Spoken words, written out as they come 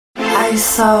Say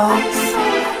so.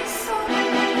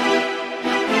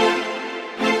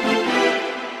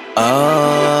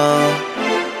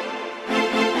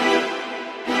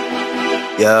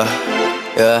 Yeah.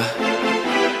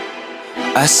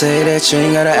 I say that you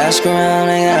ain't gotta ask around,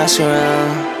 ain't gotta ask around.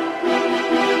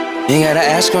 You ain't gotta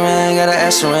ask around, ain't gotta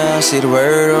ask around. See the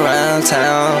word around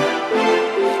town,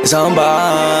 it's on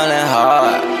ballin'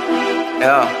 hard.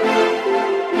 Yeah.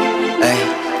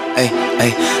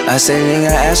 Hey. I say you ain't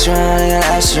gotta ask around, ain't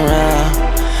gotta ask around.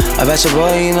 I bet your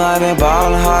boy, you know I been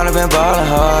ballin' hard, I been ballin'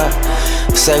 hard.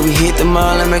 Say we hit the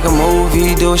mall and make a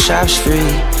movie, do a shop spree.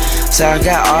 Say I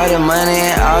got all the money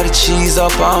and all the cheese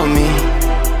up on me.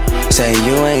 Say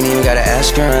you ain't even gotta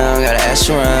ask around, gotta ask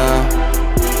around.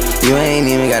 You ain't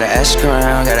even gotta ask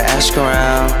around, gotta ask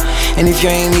around. And if you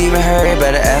ain't even heard,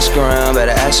 better ask around,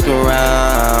 better ask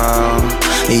around.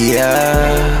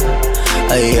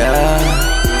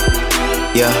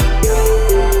 Yeah.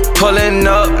 Pulling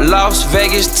up Las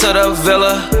Vegas to the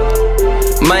villa.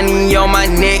 Money on my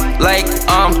neck like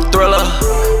I'm Thriller.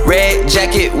 Red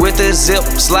jacket with the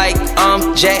zips like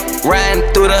I'm Jack. Riding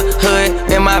through the hood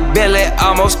and my belly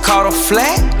almost caught a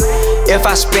flat. If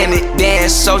I spend it, then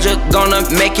Soulja gonna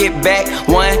make it back.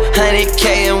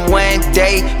 100K in one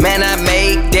day, man, I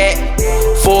made that.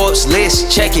 Forbes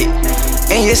list, check it,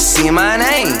 and you see my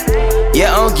name.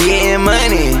 Yeah, I'm getting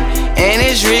money, and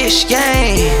it's rich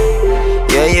game.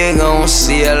 Yeah, you gon'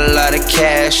 see a lot of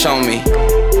cash on me.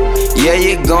 Yeah,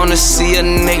 you're gonna see a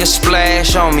nigga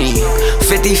splash on me.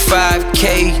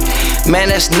 55K, man,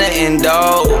 that's nothing,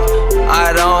 dawg.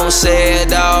 I don't say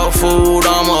dog food,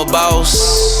 I'm a boss.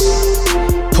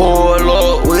 Pull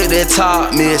up with the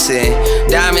top missing.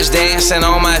 Diamonds dancing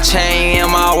on my chain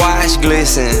and my watch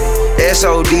glisten.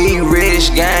 SOD rich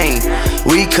gang,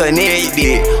 we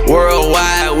connected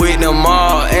worldwide with them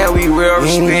all, and we real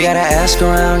respect. You ain't gotta ask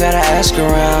around, gotta ask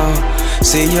around.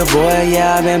 See your boy,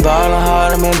 yeah, I been ballin'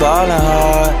 hard, I been ballin'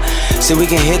 hard. See we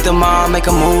can hit the mall, make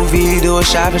a movie, do a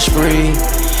shopping spree.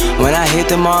 When I hit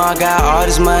the mall, I got all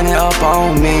this money up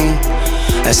on me.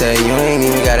 I said you ain't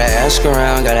even gotta ask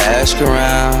around, gotta ask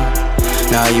around.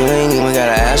 Nah, you ain't even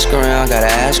gotta ask around, gotta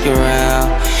ask around.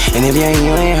 And if you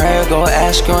ain't heard, go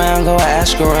ask around, go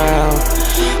ask around.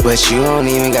 But you don't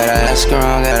even gotta ask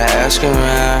around, gotta ask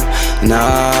around.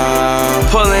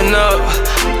 Nah. Pulling up,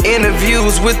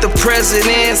 interviews with the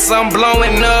presidents, I'm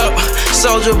blowing up.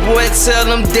 Soulja boy, tell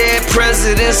them dead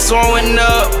presidents throwing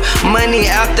up. Money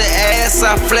out the ass,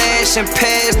 I flash and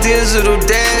pass. Digital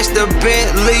dash, the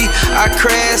Bentley, I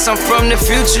crash. I'm from the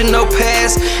future, no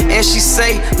past. And she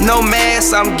say, no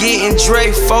mask, I'm getting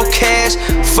Dre, 4 cash,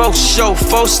 4 show,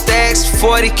 4 stacks,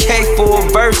 40K for a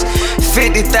verse,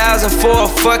 50,000 for a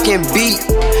fucking beat.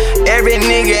 Every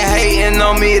nigga hating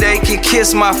on me, they can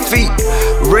kiss my feet.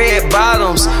 Red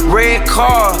bottoms, red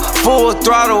car, full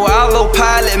throttle,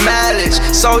 autopilot mileage.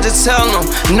 Soulja tell them,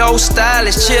 no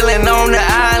stylish, chillin' on the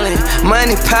island.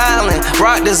 Money piling,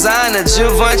 rock designer,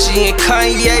 Givenchy and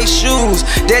Kanye shoes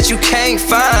that you can't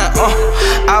find.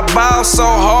 I ball so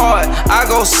hard, I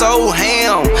go so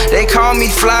ham. They call me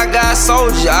Fly Guy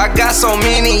Soulja, I got so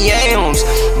many yams.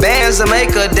 Bands that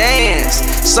make her dance,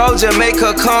 Soulja make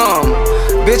her come.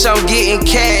 Bitch, I'm getting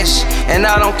cash, and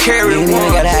I don't carry one. You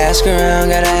ain't gotta ask around,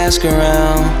 gotta ask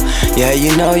around. Yeah,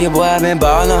 you know your boy, I been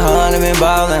ballin' hard, I been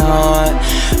ballin' hard.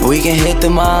 We can hit the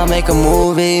mall, make a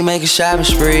movie, make a shopping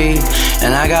spree.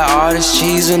 And I got all this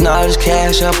cheese and all this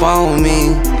cash up on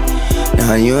me.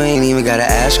 Now you ain't even gotta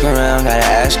ask around, gotta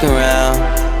ask around.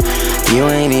 You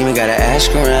ain't even gotta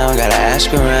ask around, gotta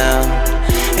ask around.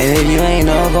 And if you ain't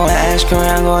know, go and ask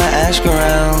around, go and ask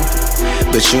around.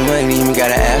 But you ain't even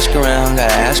gotta ask around,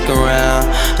 gotta ask around.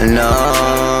 No.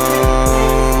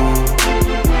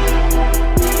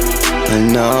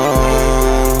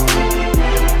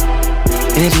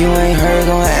 And if you ain't heard,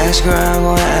 go and ask around,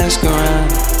 go and ask around.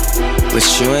 But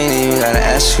you ain't even gotta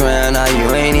ask around, nah,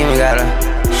 you ain't even gotta.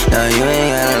 No, you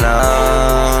ain't gotta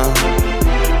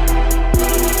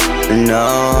know.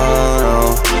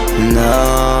 No,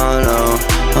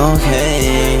 okay.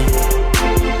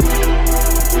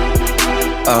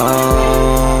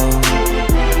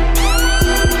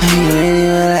 You ain't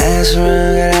even gotta ask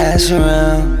around, gotta ask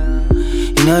around.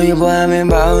 You know your boy, I been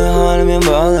ballin' hard, I been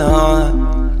ballin' hard.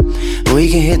 We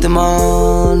can hit the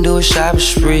mall, do a shopping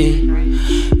spree.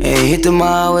 And hit the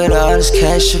mall with all this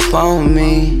cash up on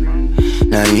me.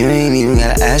 Now you ain't even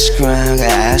gotta ask around,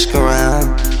 gotta ask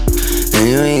around. Now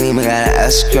you ain't even gotta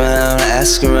ask around,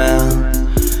 ask around.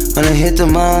 When I hit the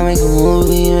mall, make a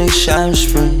movie, make a shopping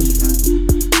spree.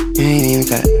 You ain't even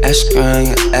gotta ask around,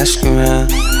 gotta ask around.